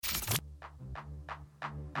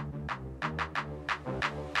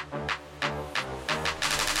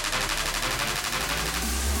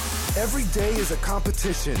Every day is a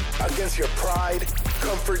competition against your pride,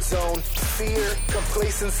 comfort zone, fear,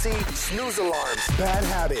 complacency, snooze alarms, bad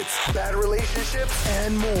habits, bad relationships,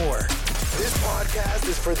 and more. This podcast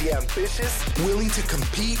is for the ambitious, willing to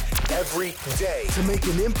compete every day to make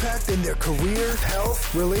an impact in their career,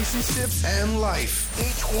 health, relationships, and life.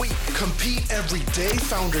 Each week, Compete Every Day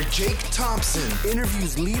founder Jake Thompson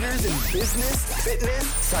interviews leaders in business, fitness,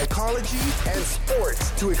 psychology, and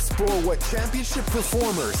sports to explore what championship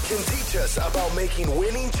performers can teach us about making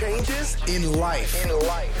winning changes in life.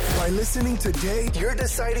 By listening today, you're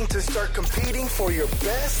deciding to start competing for your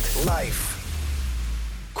best life.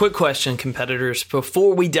 Quick question, competitors.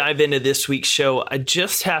 Before we dive into this week's show, I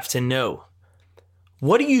just have to know,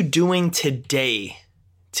 what are you doing today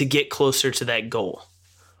to get closer to that goal?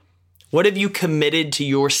 What have you committed to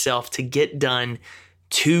yourself to get done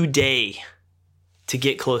today to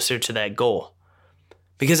get closer to that goal?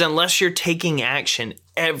 Because unless you're taking action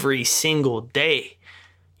every single day,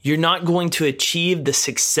 you're not going to achieve the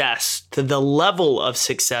success to the level of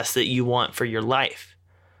success that you want for your life.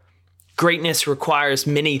 Greatness requires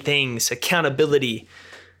many things: accountability,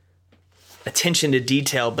 attention to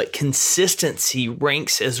detail, but consistency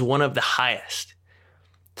ranks as one of the highest.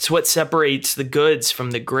 It's what separates the goods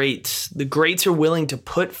from the greats. The greats are willing to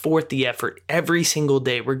put forth the effort every single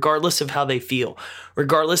day, regardless of how they feel,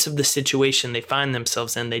 regardless of the situation they find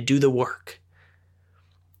themselves in. They do the work.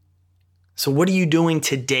 So what are you doing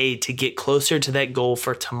today to get closer to that goal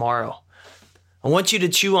for tomorrow? I want you to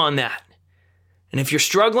chew on that. And if you're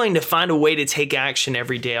struggling to find a way to take action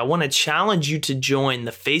every day, I want to challenge you to join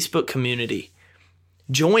the Facebook community.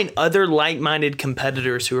 Join other like-minded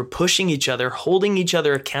competitors who are pushing each other, holding each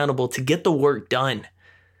other accountable to get the work done.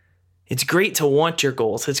 It's great to want your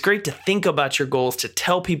goals. It's great to think about your goals, to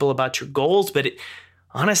tell people about your goals, but it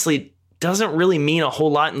honestly doesn't really mean a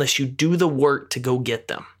whole lot unless you do the work to go get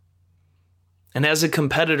them. And as a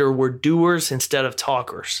competitor, we're doers instead of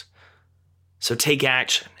talkers. So take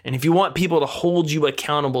action. And if you want people to hold you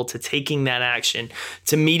accountable to taking that action,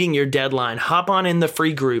 to meeting your deadline, hop on in the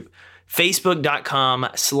free group,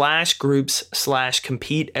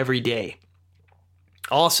 facebook.com/groups/compete-every-day.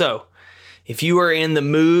 Also, if you are in the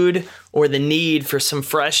mood or the need for some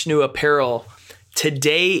fresh new apparel,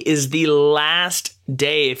 today is the last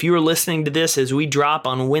day. If you are listening to this as we drop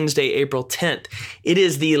on Wednesday, April 10th, it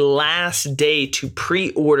is the last day to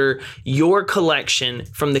pre-order your collection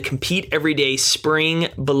from the Compete Everyday Spring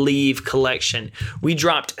Believe collection. We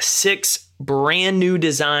dropped 6 brand new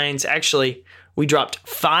designs. Actually, we dropped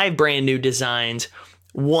 5 brand new designs.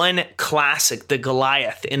 1 classic, the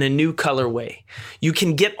Goliath, in a new colorway. You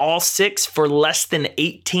can get all 6 for less than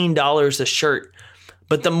 $18 a shirt.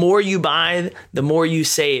 But the more you buy, the more you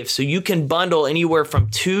save. So you can bundle anywhere from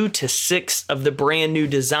 2 to 6 of the brand new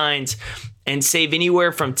designs and save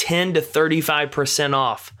anywhere from 10 to 35%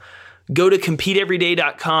 off. Go to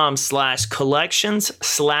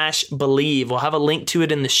CompeteEveryday.com/collections/believe. We'll have a link to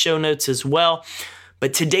it in the show notes as well.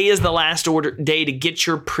 But today is the last day to get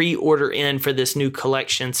your pre-order in for this new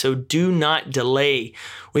collection. So do not delay.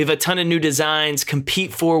 We have a ton of new designs.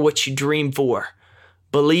 Compete for what you dream for.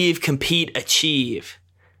 Believe, compete, achieve.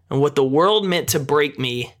 And what the world meant to break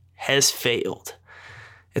me has failed.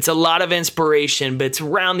 It's a lot of inspiration, but it's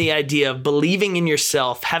around the idea of believing in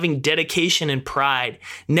yourself, having dedication and pride,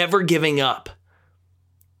 never giving up.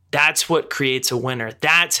 That's what creates a winner.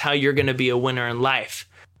 That's how you're going to be a winner in life.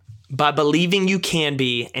 By believing you can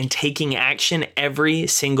be and taking action every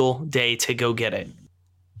single day to go get it.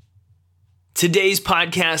 Today's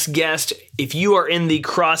podcast guest, if you are in the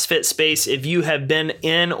CrossFit space, if you have been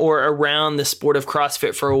in or around the sport of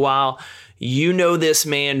CrossFit for a while, you know this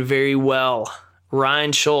man very well.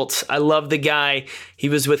 Ryan Schultz. I love the guy. He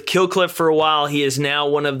was with Killcliff for a while. He is now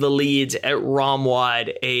one of the leads at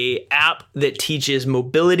ROMWOD, a app that teaches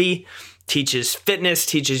mobility, teaches fitness,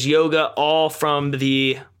 teaches yoga, all from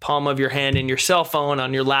the palm of your hand in your cell phone,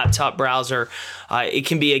 on your laptop browser. It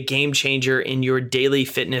can be a game changer in your daily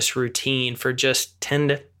fitness routine for just 10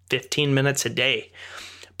 to 15 minutes a day.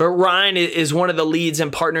 But Ryan is one of the leads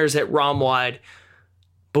and partners at ROMWOD.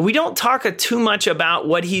 But we don't talk too much about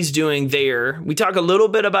what he's doing there. We talk a little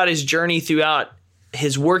bit about his journey throughout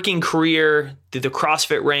his working career, through the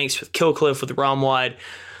CrossFit ranks with Killcliff, with ROMWOD.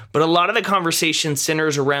 But a lot of the conversation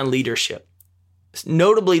centers around leadership,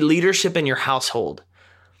 notably leadership in your household.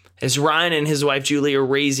 As Ryan and his wife Julie are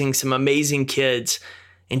raising some amazing kids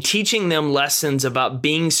and teaching them lessons about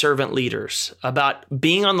being servant leaders, about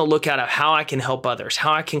being on the lookout of how I can help others,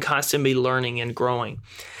 how I can constantly be learning and growing.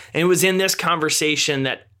 And it was in this conversation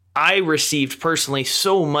that I received personally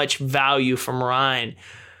so much value from Ryan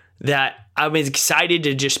that I'm excited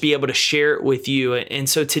to just be able to share it with you. And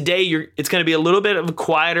so today it's going to be a little bit of a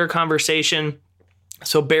quieter conversation.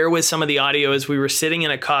 So bear with some of the audio as we were sitting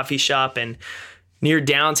in a coffee shop and near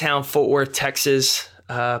downtown Fort Worth, Texas,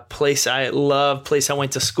 place I love, place I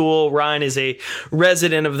went to school. Ryan is a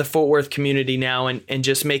resident of the Fort Worth community now and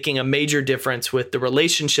just making a major difference with the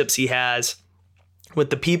relationships he has with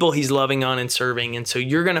the people he's loving on and serving. And so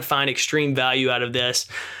you're going to find extreme value out of this,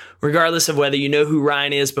 regardless of whether you know who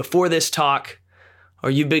Ryan is before this talk or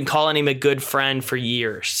you've been calling him a good friend for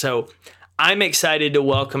years. So I'm excited to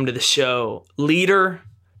welcome to the show leader,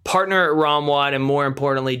 partner at Ramwad, and more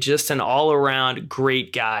importantly, just an all-around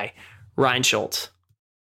great guy, Ryan Schultz.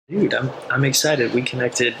 Dude, I'm excited. We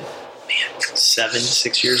connected,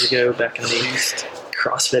 6 years ago back in the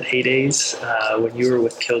CrossFit heydays when you were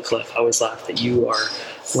with Killcliff. I always laugh that you are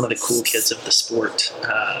one of the cool kids of the sport.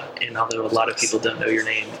 And although a lot of people don't know your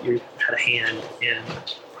name, you had a hand in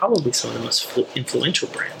probably some of the most influential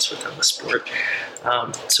brands within the sport.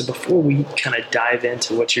 So before we kind of dive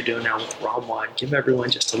into what you're doing now with Ramwad, give everyone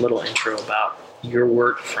just a little intro about your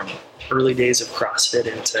work from early days of CrossFit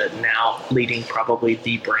into now leading probably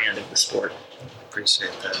the brand of the sport.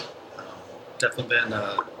 Appreciate that. Definitely been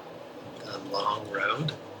a long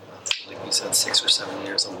road. Like you said, 6 or 7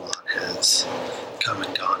 years, a lot has come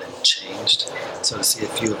and gone and changed. So to see a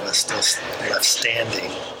few of us still left standing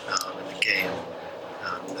in the game,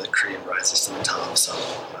 the cream rises to the top. So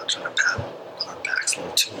I'm not trying to pat our backs a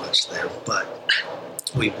little too much there, but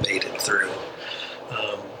we've made it through.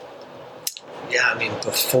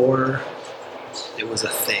 Before it was a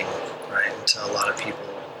thing, right? Until a lot of people,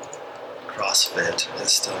 CrossFit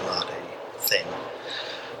is still not a thing.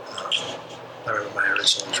 I remember my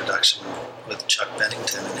original introduction with Chuck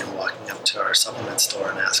Bennington and him walking up to our supplement store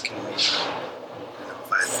and asking me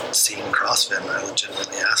if I'd seen CrossFit, and I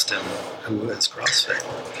legitimately asked him, who is CrossFit?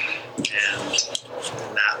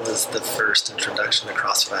 And that was the first introduction to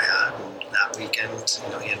CrossFit I had. And that weekend,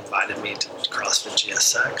 he invited me to CrossFit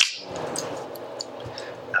GSX.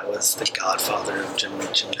 That was the godfather of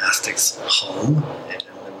gymnastics home, and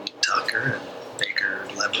Tucker and Baker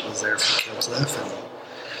Levitt was there from Killcliff, and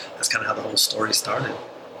that's kind of how the whole story started.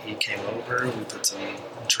 He came over, we put some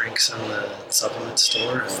drinks in the supplement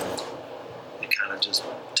store, and it kind of just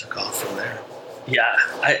took off from there. Yeah,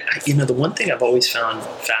 the one thing I've always found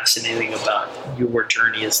fascinating about your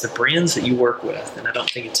journey is the brands that you work with, and I don't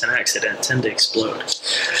think it's an accident, tend to explode.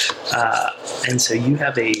 And so you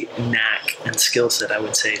have a knack and skill set, I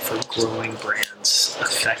would say, for growing brands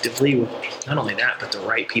effectively with not only that, but the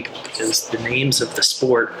right people, because the names of the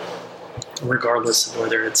sport, regardless of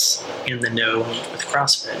whether it's in the know with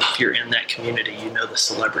CrossFit, if you're in that community, you know the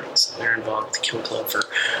celebrities. They're involved with Killcliff or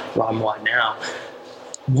Ramwad now.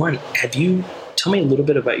 One, tell me a little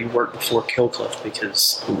bit about your work before Killcliff,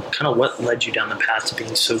 because kind of what led you down the path to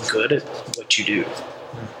being so good at what you do?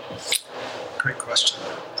 Great question.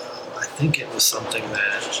 I think it was something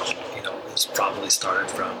that, was probably started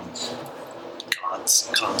from God's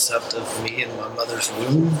concept of me in my mother's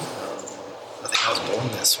womb. I think I was born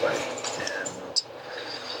this way, and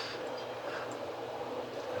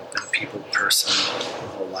I've been a people person my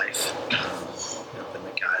whole life. I've been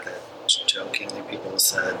the guy that jokingly people have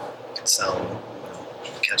said could sell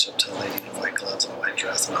ketchup to a lady in white gloves and a white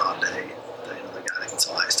dress on a hot day. The guy that can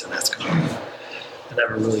sell ice to an Eskimo. I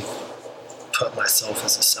never really put myself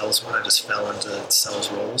as a salesman. I just fell into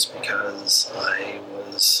sales roles because I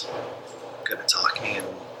was good at talking and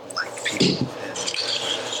liked people and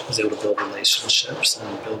was able to build relationships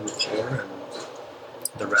and build rapport, and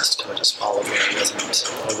the rest kind of just followed where I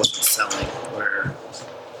wasn't selling, where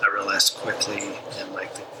I realized quickly in the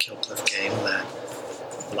Killcliff game that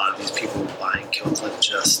a lot of these people were buying Killcliff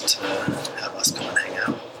just to have us come and hang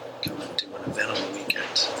out, come and do an event on the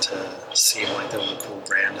weekend to seem like they were a cool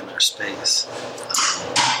brand in their space.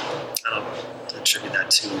 I don't attribute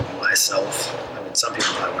that to myself. Some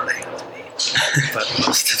people probably want to hang out with me, but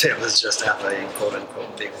most of it was just have a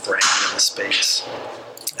quote-unquote big brand in the space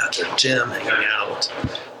at their gym, hanging out.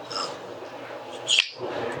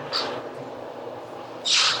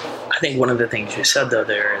 I think one of the things you said, though,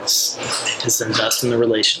 there is invest in the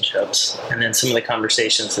relationships. And then some of the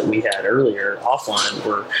conversations that we had earlier offline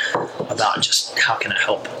were about just how can I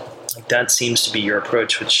help? That seems to be your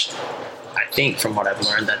approach, which I think from what I've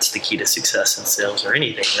learned, that's the key to success in sales or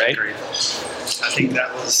anything, right? Agreed. I think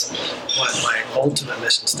that was what my ultimate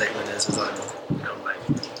mission statement is I'm my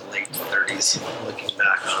late 30s, looking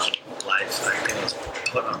back on life. I think I was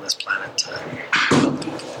put on this planet to help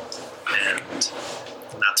people. And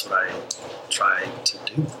that's what I try to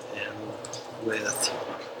do. And with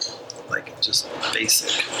like just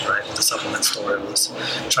basic, right? With the supplement store, it was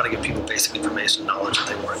trying to give people basic information, knowledge that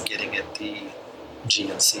they weren't getting at the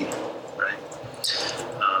GNC, right?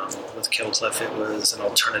 With Killcliff, it was an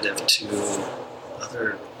alternative to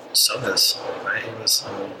other sodas, right? It was,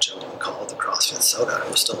 Joe would call it the CrossFit soda.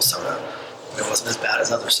 It was still soda. It wasn't as bad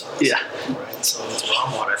as other sodas. Yeah. Right. So with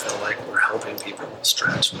ROMWOD, I feel like we're helping people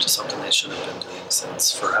stretch, which is something they should have been doing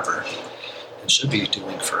since forever and should be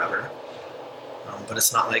doing forever. But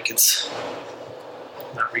it's not like it's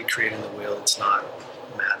not recreating the wheel. It's not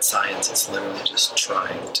mad science. It's literally just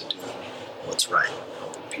trying to do what's right.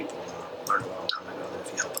 Helping people. Learned a long time ago that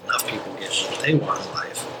if you help enough people get what they want in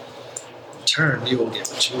life, in turn, you will get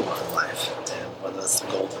what you want in life. And whether it's the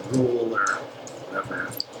golden rule or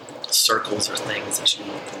whatever circles or things that you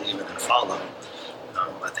believe in and follow,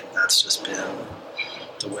 I think that's just been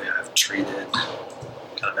the way I've treated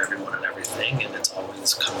kind of everyone and everything, and it's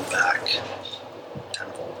always come back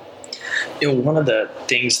tenfold. One of the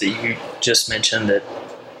things that you just mentioned that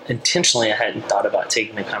intentionally I hadn't thought about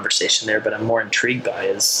taking the conversation there, but I'm more intrigued by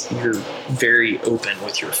is you're very open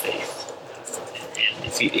with your faith. And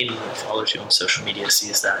if anyone who follows you on social media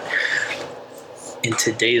sees that in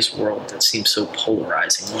today's world that seems so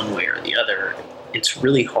polarizing one way or the other, it's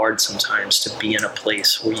really hard sometimes to be in a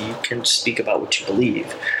place where you can speak about what you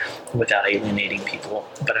believe without alienating people.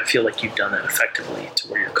 But I feel like you've done that effectively to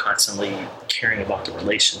where you're constantly caring about the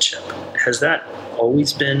relationship. Has that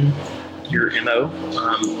always been your MO,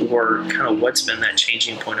 or kind of what's been that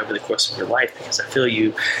changing point over the course of your life? Because I feel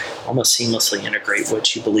you almost seamlessly integrate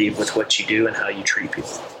what you believe with what you do and how you treat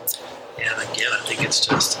people. Yeah, and again, I think it's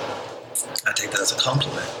just, I take that as a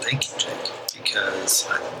compliment. Thank you, Jake, because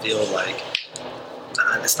I feel like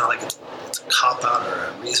it's not like it's a cop-out or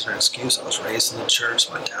a reason or excuse. I was raised in the church.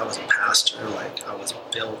 My dad was a pastor. Like, I was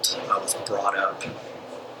brought up,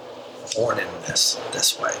 born in this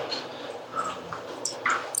way.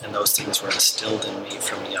 And those things were instilled in me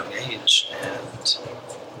from a young age. And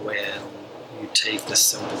when you take the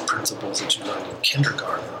simple principles that you learned in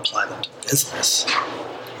kindergarten and apply them to business,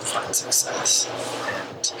 you find success.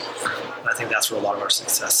 And I think that's where a lot of our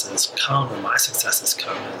successes come, or my successes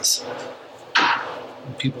come, is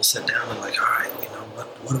when people sit down and like, all right,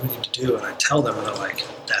 what do we need to do? And I tell them, and they're like,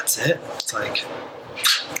 that's it? It's like,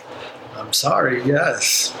 I'm sorry,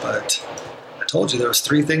 yes, but I told you there was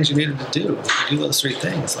 3 things you needed to do. If you do those 3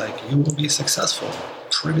 things, like, you will be successful.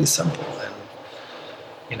 Pretty simple. And,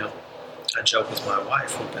 I joke with my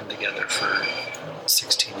wife. We've been together for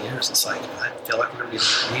 16 years. It's like, I feel like we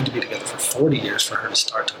need to be together for 40 years for her to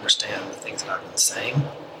start to understand the things that I've been saying.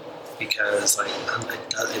 Because, like, I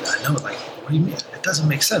know, like, what do you mean? It doesn't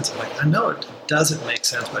make sense. I'm like, I know it doesn't make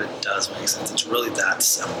sense, but it does make sense. It's really that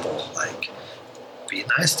simple. Like, be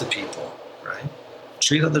nice to people, right?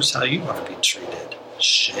 Treat others how you want to be treated.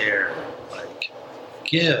 Share, like,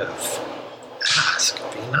 give, ask,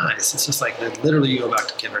 be nice. It's just like, literally, you go back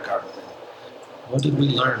to kindergarten. What did we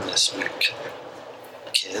learn this week?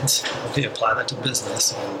 Kids, okay, apply that to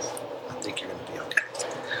business, and I think you're going to be okay.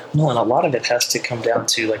 Well, and a lot of it has to come down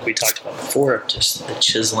to, like we talked about before, of just the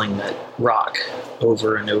chiseling that rock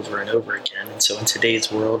over and over and over again. And so in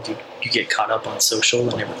today's world, you get caught up on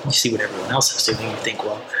social and you see what everyone else is doing. You think,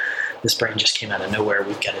 well, this brand just came out of nowhere.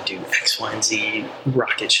 We've got to do X, Y, and Z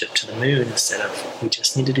rocket ship to the moon, instead of we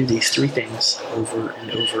just need to do these 3 things over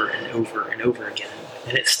and over and over and over again.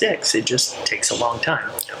 And it sticks. It just takes a long time.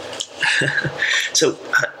 So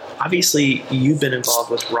obviously, you've been involved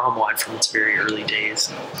with ROMWOD from its very early days.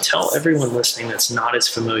 Tell everyone listening that's not as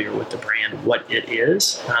familiar with the brand what it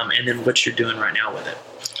is, and then what you're doing right now with it.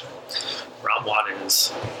 ROMWOD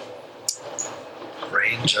is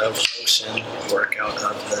range of motion workout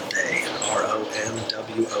of the day.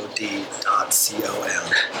 ROMWOD.com.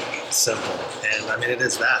 Simple. And I mean, it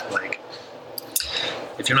is that. Like,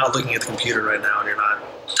 if you're not looking at the computer right now and you're not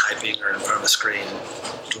typing or in front of the screen,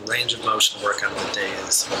 the range of motion workout of the day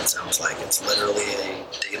is what it sounds like. It's literally a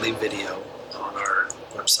daily video on our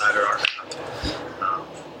website or our app.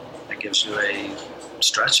 It gives you a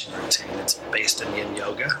stretching routine. It's based in yin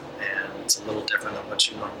yoga, and it's a little different than what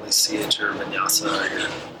you normally see at your vinyasa or your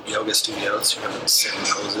yoga studios. You have sitting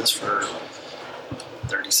poses for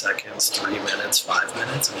 30 seconds, 3 minutes, 5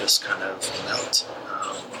 minutes, and just kind of melt.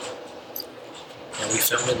 And we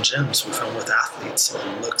film in gyms. We film with athletes, so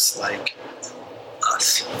it looks like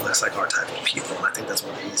us. It looks like our type of people. And I think that's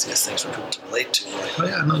one of the easiest things for people to relate to. Like, oh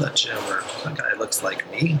yeah, I know that gym, or that guy looks like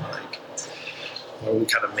me. Like, where we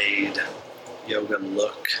kind of made yoga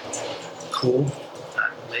look cool.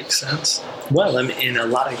 That makes sense. Well, I mean, a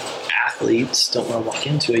lot of athletes don't want to walk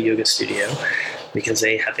into a yoga studio because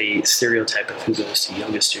they have a stereotype of who goes to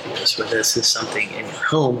yoga studios. Where this is something in your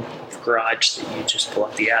home, garage that you just pull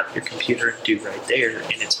up the app, your computer, and do right there.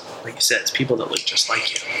 And it's, like you said, it's people that look just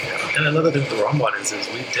like you. Yeah. And another thing with the ROMWOD is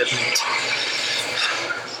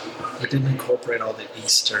we didn't incorporate all the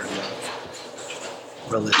Eastern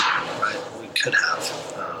religion, right? We could have.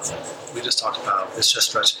 We just talked about it's just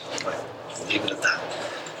stretching, like leave it at that.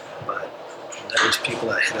 But there's people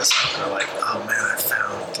that hit us up and are like, oh man, I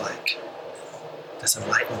found like this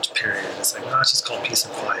enlightenment period. It's like, no, it's just called peace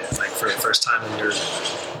and quiet. Like for the first time in your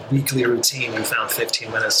weekly routine, you found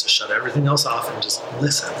 15 minutes to shut everything else off and just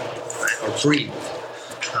listen, right? Or breathe.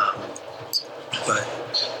 But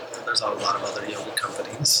there's a lot of other yoga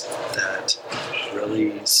companies that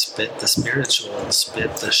really spit the spiritual and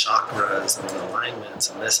spit the chakras and the alignments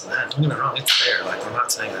and this and that. Don't get me wrong, it's there. Like, we're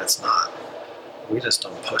not saying that it's not. We just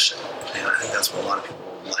don't push it. And I think that's what a lot of people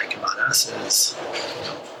like about us is,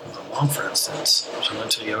 you know, my mom, for instance, she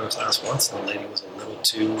went to a yoga class once and the lady was a little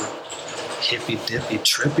too hippy dippy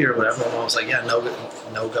trippy or whatever. And I was like, yeah, no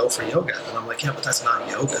go for yoga. And I'm like, yeah, but that's not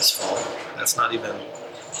yoga's fault. That's not even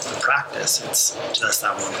the practice. It's just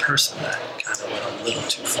that one person that kind of went a little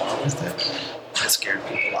too far with it. It scared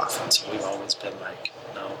people off. And so we've always been like,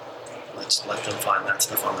 no, let's let them find that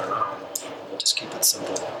stuff on their own. We'll just keep it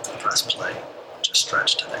simple. Press play. Just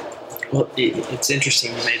stretch today. Well, it's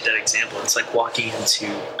interesting you made that example. It's like walking into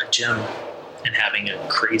a gym and having a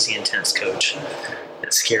crazy intense coach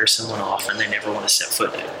that scares someone off and they never want to step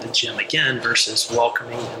foot in the gym again versus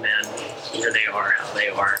welcoming them in where they are, how they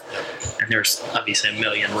are. And there's obviously a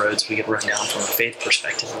million roads we could run down from a faith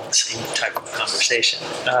perspective on the same type of conversation.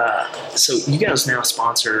 So you guys now official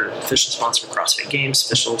sponsor of CrossFit Games,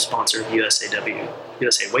 official sponsor of USA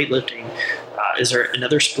Weightlifting. Is there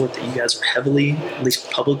another sport that you guys are heavily, at least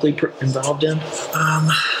publicly, involved in?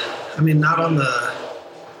 I mean, not on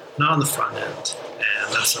the front end,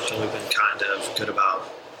 and that's something we've been kind of good about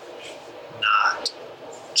not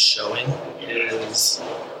showing. Is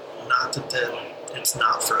not that it's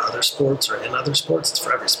not for other sports or in other sports. It's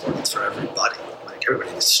for every sport. It's for everybody. Like,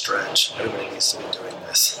 everybody needs to stretch. Everybody needs to be doing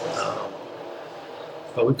this.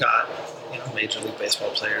 But we've got, you know, Major League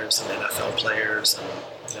Baseball players and NFL players, and,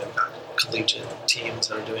 you know, we've got collegiate teams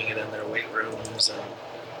that are doing it in their weight rooms, and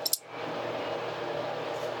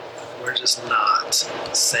we're just not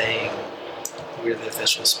saying we're the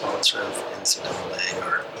official sponsor of NCAA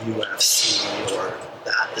or UFC or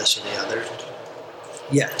that, this, or the other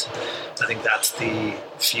yet. I think that's the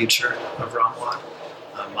future of ROMWOD.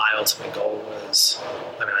 My ultimate goal was,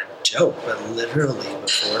 I mean, I joke, but literally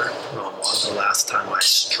before ROMWOD, the last time I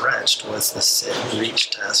stretched was the sit and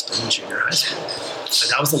reach test in junior high school. Like,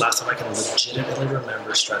 that was the last time I can legitimately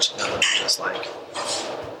remember stretching out and just like,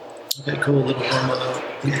 okay, cool, little warm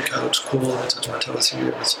up, be the coach, cool, let me touch my toes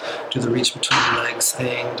here, let's do the reach between the legs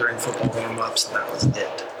thing during football warm-ups, and that was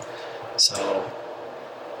it. So,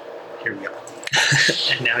 here we go.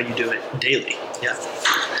 And now you do it daily. Yeah,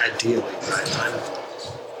 ideally, right?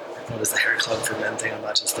 What is the Hair Club for Men thing? I'm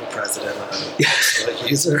not just the president, I'm also a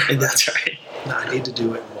user. That's right. No, I need to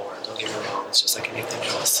do it more, don't get me wrong. It's just like anything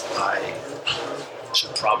else. I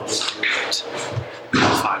should probably do it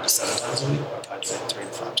 5 to 7 times a week, or I'd do it 3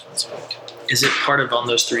 to 5 times a week. Is it part of, on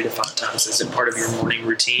those 3 to 5 times, is it part of your morning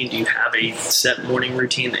routine? Do you have a set morning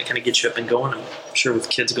routine that kind of gets you up and going? I'm sure with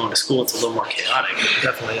kids going to school, it's a little more chaotic. It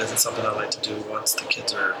definitely is. It's something I like to do once the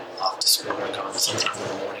kids are off to school or gone. Sometime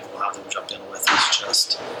in the morning, we'll have them jump in with us,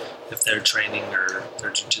 just if they're training or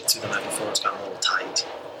their jiu-jitsu the night before, it's gotten a little tight.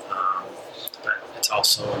 But it's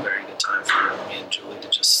also a very good time for me and Julie to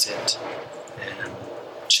just sit and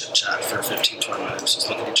chit-chat for 15-20 minutes, just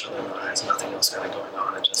look at each other in the eyes, nothing else kind of going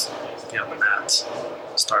on, and just be on the mats,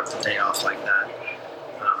 start the day off like that.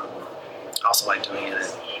 I also like doing it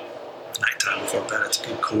at nighttime before bed. It's a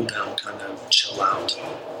good cool down, kind of chill out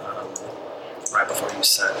right before you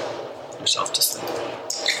set yourself to sleep.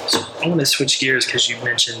 So I want to switch gears because you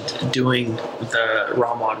mentioned doing the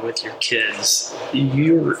ROMWOD with your kids.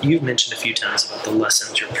 You've mentioned a few times about the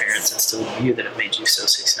lessons your parents instilled in you that have made you so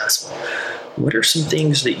successful. What are some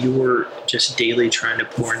things that you're just daily trying to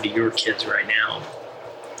pour into your kids right now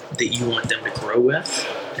that you want them to grow with,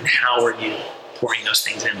 and how are you pouring those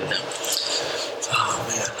things into them? Oh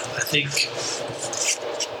man, I think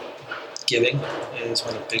giving is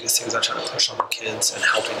one of the biggest things I try to push on the kids, and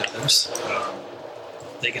helping others.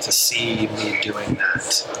 They get to see me doing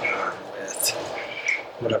that with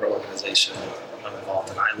whatever organization I'm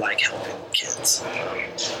involved in. I like helping kids.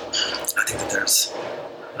 I think that there's,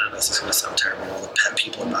 I know this is going to sound terrible, all the pet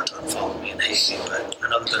people are about to unfollow me and hate me, but I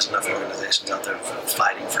know that there's enough organizations out there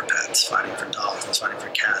fighting for pets, fighting for dogs, fighting for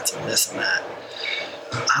cats, and this and that.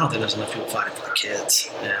 I don't think there's enough people fighting for the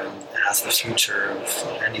kids. And as the future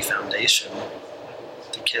of any foundation,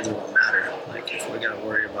 the kids are what matter. Like, if we're going to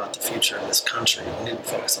worry about the future of this country, we need to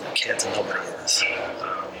focus on the kids, and nobody is.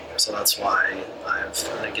 So that's why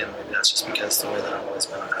and again, maybe that's just because the way that I've always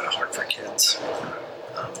been, I've had a heart for kids.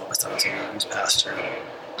 Always thought I was a youth pastor.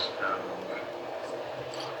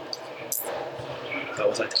 That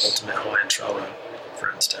was like the ultimate Hawaiian trauma,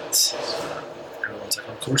 for instance. Everyone's like,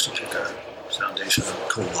 of course you pick a foundation of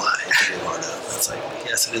Kauai to be a part of. It's like,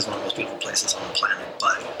 yes, it is one of the most beautiful places on the planet,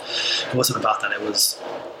 but it wasn't about that. It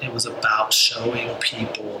was about showing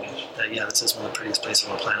people that, yeah, this is one of the prettiest places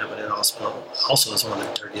on the planet, but it also is one of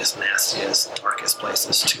the dirtiest, nastiest, darkest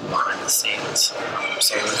places too behind the scenes.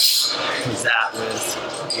 So with that,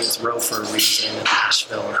 with Row for a Reason in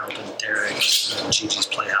Nashville and helping Derek and Gigi's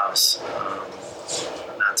Playhouse,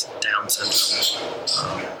 that's Down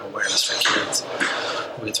syndrome awareness for kids.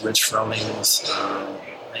 With Rich Froning's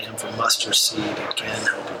Mayhem for Mustard Seed, again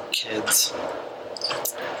helping kids.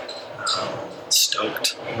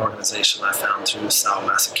 Stoked, an organization I found through Sal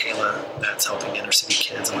Masakela that's helping inner city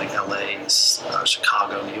kids in like LA,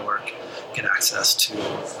 Chicago, New York get access to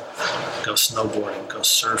go snowboarding, go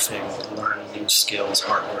surfing, learn new skills,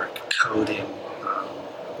 artwork, coding.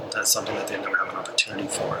 That's something that they never have an opportunity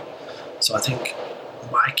for. So I think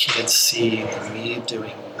my kids seeing me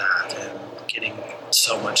doing that and getting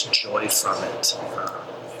so much joy from it,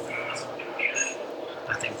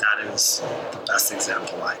 I think that is the best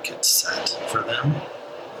example I could set for them.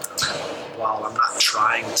 While I'm not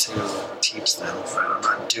trying to teach them, right? I'm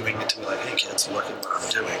not doing it to be like, hey kids, look at what I'm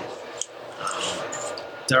doing.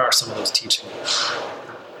 There are some of those teaching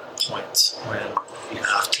points when you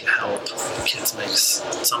have to help the kids make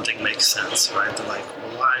something make sense, right? They're like,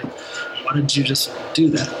 well, why did you just do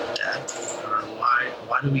that, Dad? Or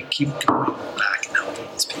why do we keep going back and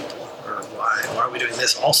helping these people? Or why are we doing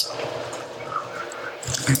this also?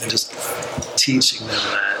 And just teaching them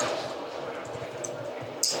that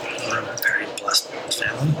we're a very blessed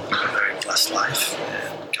family, a very blessed life,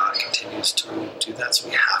 and God continues to do that, so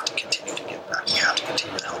we have to continue to give back. We have to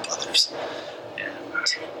continue to help others. And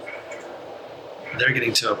they're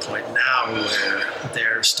getting to a point now where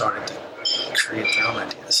they're starting to create their own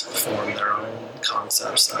ideas, form their own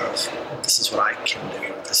concepts of this is what I can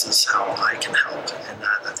do, this is how I can help, and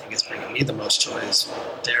that I think is bringing me the most joy. Is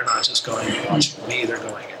they're not just going and watching me, they're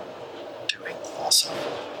going and doing also.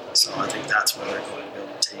 So I think that's where they're going to be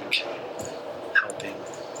able to take helping,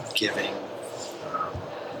 giving,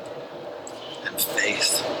 and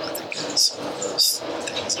faith. I think is one of those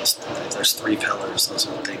things. There's three pillars. Those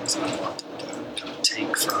are the things that I want them to kind of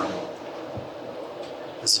take from.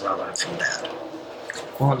 This is what I learned from Dad.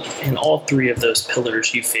 Well, in all three of those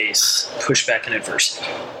pillars, you face pushback and adversity,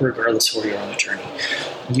 regardless of where you're on the journey.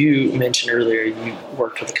 You mentioned earlier you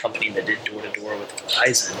worked with a company that did door-to-door with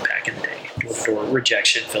Verizon back in the day. Door-to-door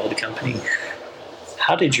rejection failed the company.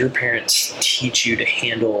 How did your parents teach you to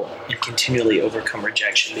handle and continually overcome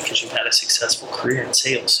rejection? Because you've had a successful career in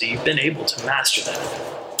sales, so you've been able to master that.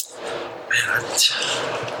 Man,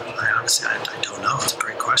 I honestly don't know. It's a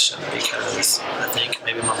great question, because I think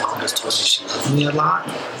maybe my mom just told me she loved me a lot.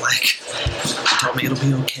 Like, she told me it'll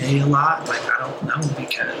be okay a lot. Like, I don't know,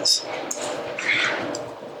 because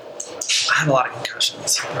I have a lot of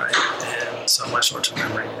concussions, right? And so my short-term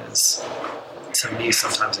memory is, to me,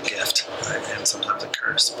 sometimes a gift, right? And sometimes a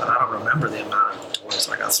curse. But I don't remember the amount of doors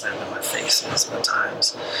I got slammed in my faces, and the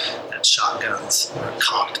times that shotguns were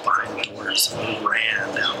cocked behind doors and we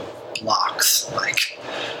ran down blocks. Like,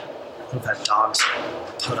 we've had dogs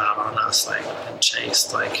put out on us, like, and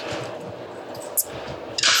chased. Like,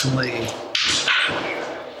 definitely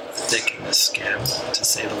thick in the skin, to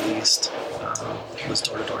say the least. It was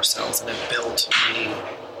door-to-door sales, and it built me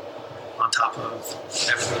on top of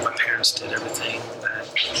everything my parents did, everything that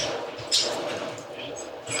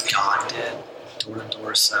God did.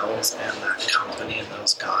 Door-to-door sales and that company and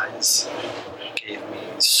those guys gave me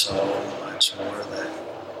so much more that,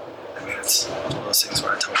 I mean, it's one of those things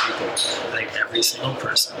where I tell people, I think every single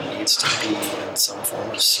person needs to be in some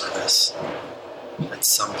form of service at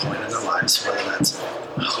some point in their lives, whether that's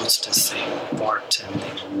hostessing,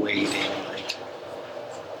 bartending, waiting, like,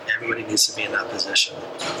 everybody needs to be in that position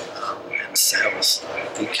in sales,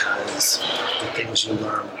 because the things you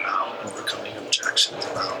learn about overcoming objections,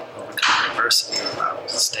 about overcoming adversity, about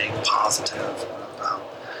staying positive, about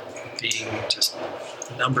being just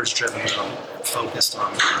numbers driven and focused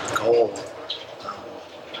on the goal.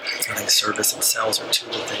 I think service and sales are two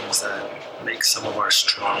of the things that make some of our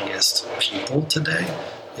strongest people today.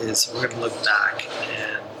 Is we're going to look back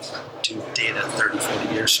and do data 30,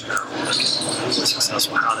 40 years from now. Look at who was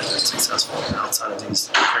successful, how they were successful, outside of these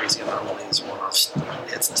crazy anomalies, one-off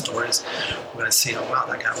hits and stories. We're going to see, oh wow,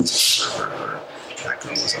 that guy was a server, or that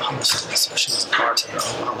girl was a hostess, or she was a bartender.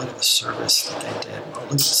 Oh, wow, look at the service that they did. Oh,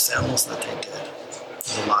 look at the sales that they did.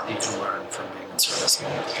 There's a lot you can learn from being in service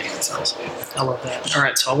and being in sales. I love that. All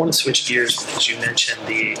right, so I want to switch gears because you mentioned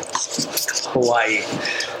the Hawaii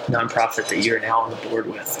nonprofit that you're now on the board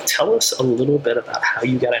with. Tell us a little bit about how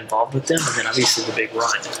you got involved with them, and then obviously the big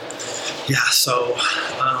run. Yeah, so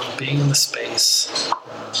being in the space,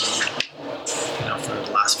 for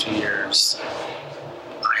the last few years,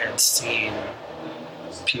 I had seen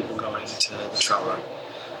people going to the trail run,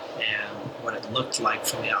 and what it looked like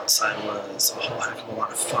from the outside was a whole heck of a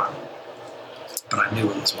lot of fun, but I knew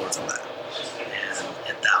it was more than that. And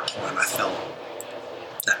at that point, I felt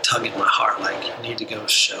that tug in my heart, like, you need to go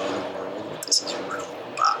show the world what this is really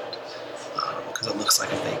about, because it looks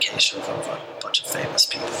like a vacation from a bunch of famous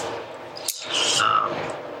people.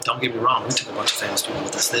 Don't get me wrong, we took a bunch of famous people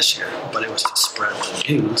with us this year, but it was to spread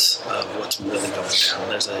the news of what's really going down.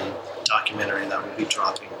 There's a documentary that will be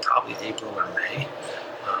dropping probably April or May,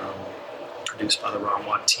 produced by the Ron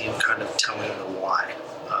Watt team, kind of telling the why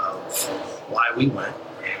of why we went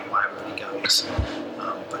and why everybody goes.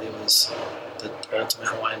 But it was the Ultimate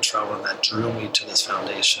Hawaiian Trail Run that drew me to this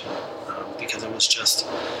foundation, because it was just,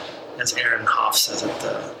 as Aaron Hoff says it,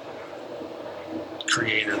 the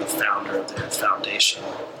creator, the founder of the foundation,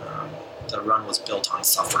 the run was built on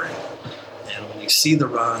suffering. And when you see the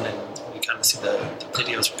run and you kind of see the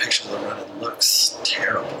videos or pictures of the run, it looks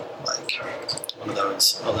terrible. Like one of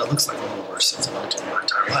those, that looks like one of the worst things I've ever done in my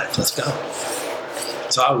entire life. Let's go.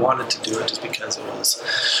 So I wanted to do it just because it was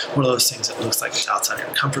one of those things that looks like it's outside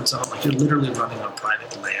your comfort zone. Like you're literally running on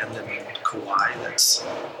private land in Kauai. That's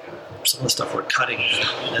some of the stuff we're cutting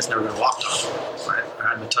has never been walked on, right? I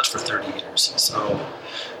haven't been touched for 30 years. So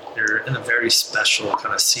you're in a very special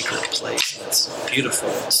kind of secret place, and it's beautiful,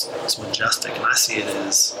 it's majestic, and I see it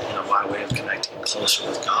as, my way of connecting closer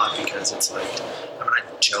with God, because it's like, I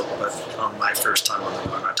joke, but on my first time on the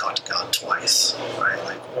run, I talked to God twice, right?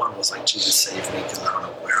 Like, one was like, Jesus save me, because I don't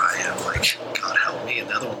know where I am, like, God help me, and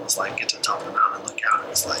the other one was like, get to the top of the mountain and look out, and it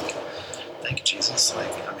was like, thank you, Jesus,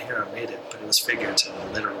 like, I'm here, I made it, but it was figurative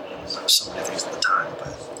and literal, and there were so many things at the time,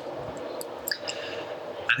 but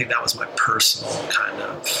I think that was my personal kind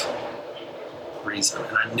of reason.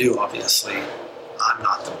 And I knew, obviously, I'm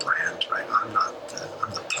not the brand, right? I'm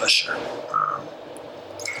the pusher.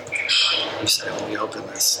 You said when we open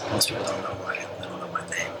this, most people don't know who I am, they don't know my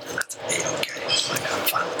name, and that's A-okay. Like, I'm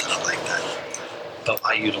fine with that, I like that. But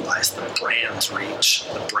I utilize the brand's reach,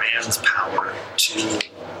 the brand's power to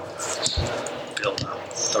build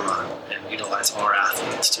up the run and utilize our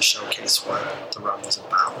athletes to showcase what the run was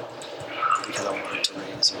about. Because I wanted to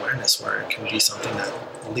raise awareness where it can be something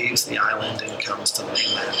that leaves the island and comes to the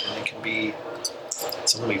mainland, and it can be,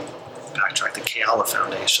 so when we backtrack, the Keala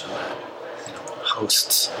Foundation that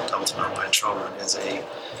hosts the Ultimate Hawaiian Trail Run is a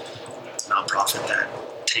nonprofit that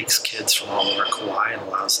takes kids from all over Kauai and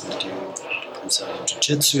allows them to do Brazilian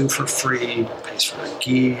Jiu-Jitsu for free, pays for their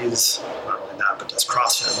gis, not only that, but does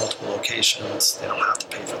CrossFit at multiple locations. They don't have to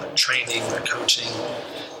pay for their training, their coaching.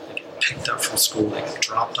 Picked up from school, they get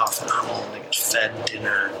dropped off at home, they get fed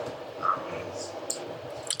dinner.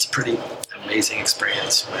 It's a pretty amazing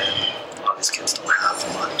experience when a lot of these kids don't have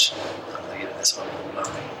much. They get this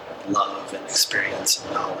overwhelming love and experience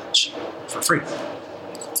and knowledge for free.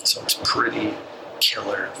 So it's a pretty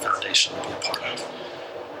killer foundation to be a part of.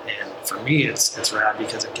 And for me, it's rad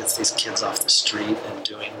because it gets these kids off the street and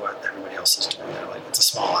doing what everybody else is doing. They're like, it's a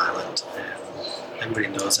small island, and everybody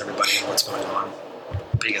knows everybody and what's going on.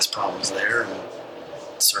 Biggest problems there, and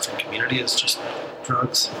the surfing community is just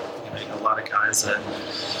drugs. You got a lot of guys that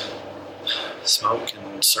smoke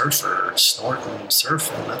and surf or snort and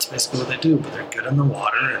surf, and that's basically what they do, but they're good in the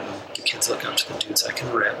water, and the kids look up to the dudes that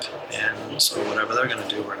can rip, and so whatever they're going to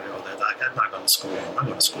do, we're going to go there. That guy's not going to school, I'm not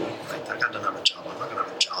going to school. Like, that guy doesn't have a job, I'm not going to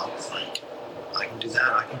have a job. Like, I can do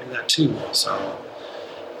that, I can do that too. So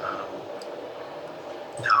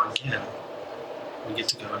now again, we get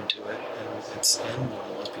to go and do it, and it's in one of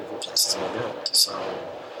the most beautiful places in the world. So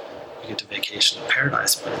we get to vacation in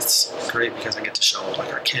paradise, but it's great because I get to show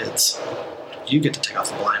like our kids. You get to take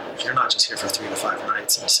off the blinders. You're not just here for 3 to 5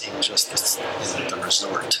 nights and seeing just this, the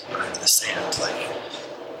resort or the sand. Like,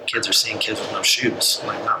 kids are seeing kids with no shoes,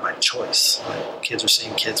 like not by choice. Like, kids are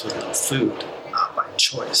seeing kids with no food, not by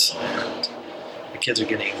choice. And the kids are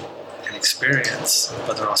getting an experience,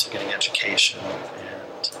 but they're also getting education,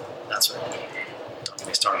 and that's what.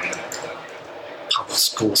 We started with public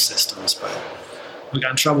school systems, but we got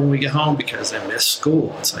in trouble when we get home because they miss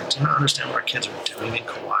school. It's like, do you not understand what our kids are doing in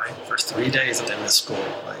Kauai for 3 days that they miss school?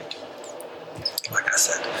 Like, like I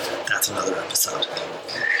said, that's another episode.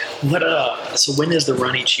 So when is the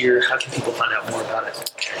run each year? How can people find out more about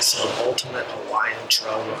it? Okay, so the Ultimate Hawaiian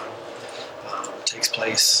Trail Run takes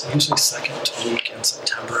place usually second week in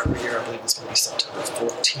September every year. I believe it's going to be September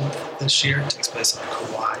 14th this year. It takes place on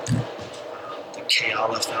Kauai. The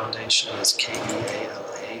Keala Foundation is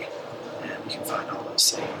Keala, and you can find all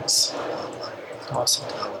those things online. Awesome.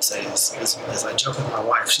 I would say, as I joke with my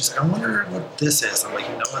wife, she's like, I wonder what this is. I'm like,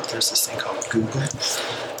 you know what? There's this thing called Google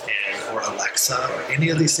or Alexa or any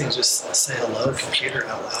of these things. Just say hello, computer,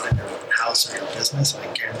 out loud in your house or your business, and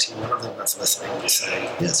I guarantee one of them that's listening will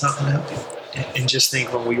say, yes, how can I help you? And just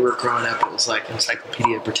think, when we were growing up, it was like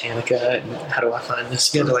Encyclopedia Britannica, and how do I find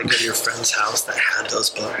this? You had to like go to your friend's house that had those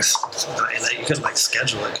books, and that you could like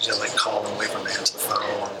schedule it because you had to like call and wait for a man to the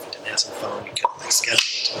phone. If you didn't answer the phone, you could like schedule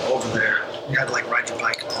it to go over there. You had to like ride your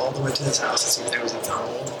bike all the way to his house to see if there was a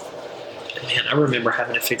phone. Man, I remember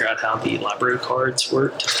having to figure out how the library cards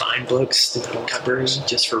work to find books through the library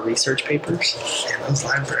just for research papers. And those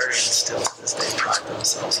librarians still to this day pride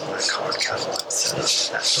themselves on that card catalog setup,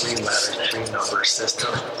 that 3-letter, 3-number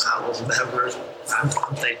system. I will never, I'm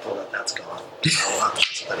thankful that that's gone.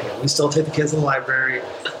 But again, we still take the kids to the library.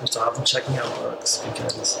 We still have them checking out books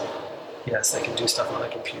because, yes, they can do stuff on a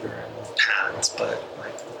computer and pads, but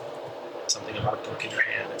like, something about a book in your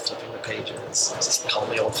hand and flipping the pages. It's just call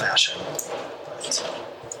me old-fashioned. It's fun.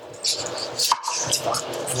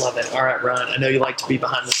 Love it. All right, Ron, I know you like to be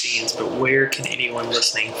behind the scenes, but where can anyone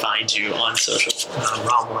listening find you on social?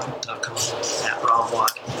 RomWatt.com, at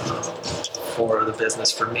RomWatt. For the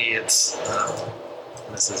business, for me, it's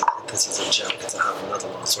this is a joke because I have another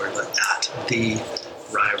long story, but at the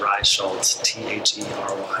Ry Schultz, TheRy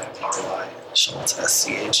Schultz,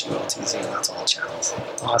 SCHULTZ, and that's all channels.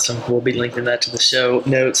 Awesome. We'll be linking that to the show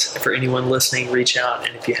notes. For anyone listening, reach out,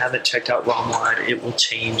 and if you haven't checked out RomWatt, it will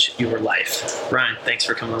change your life. Ryan, thanks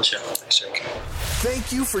for coming on the show. Thanks, Jake.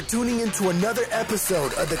 Thank you for tuning into another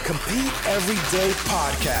episode of the Compete Everyday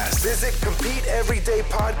Podcast. Visit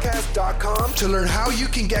CompeteEverydayPodcast.com to learn how you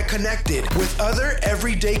can get connected with other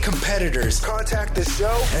everyday competitors, contact the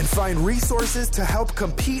show, and find resources to help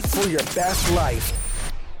compete for your best life.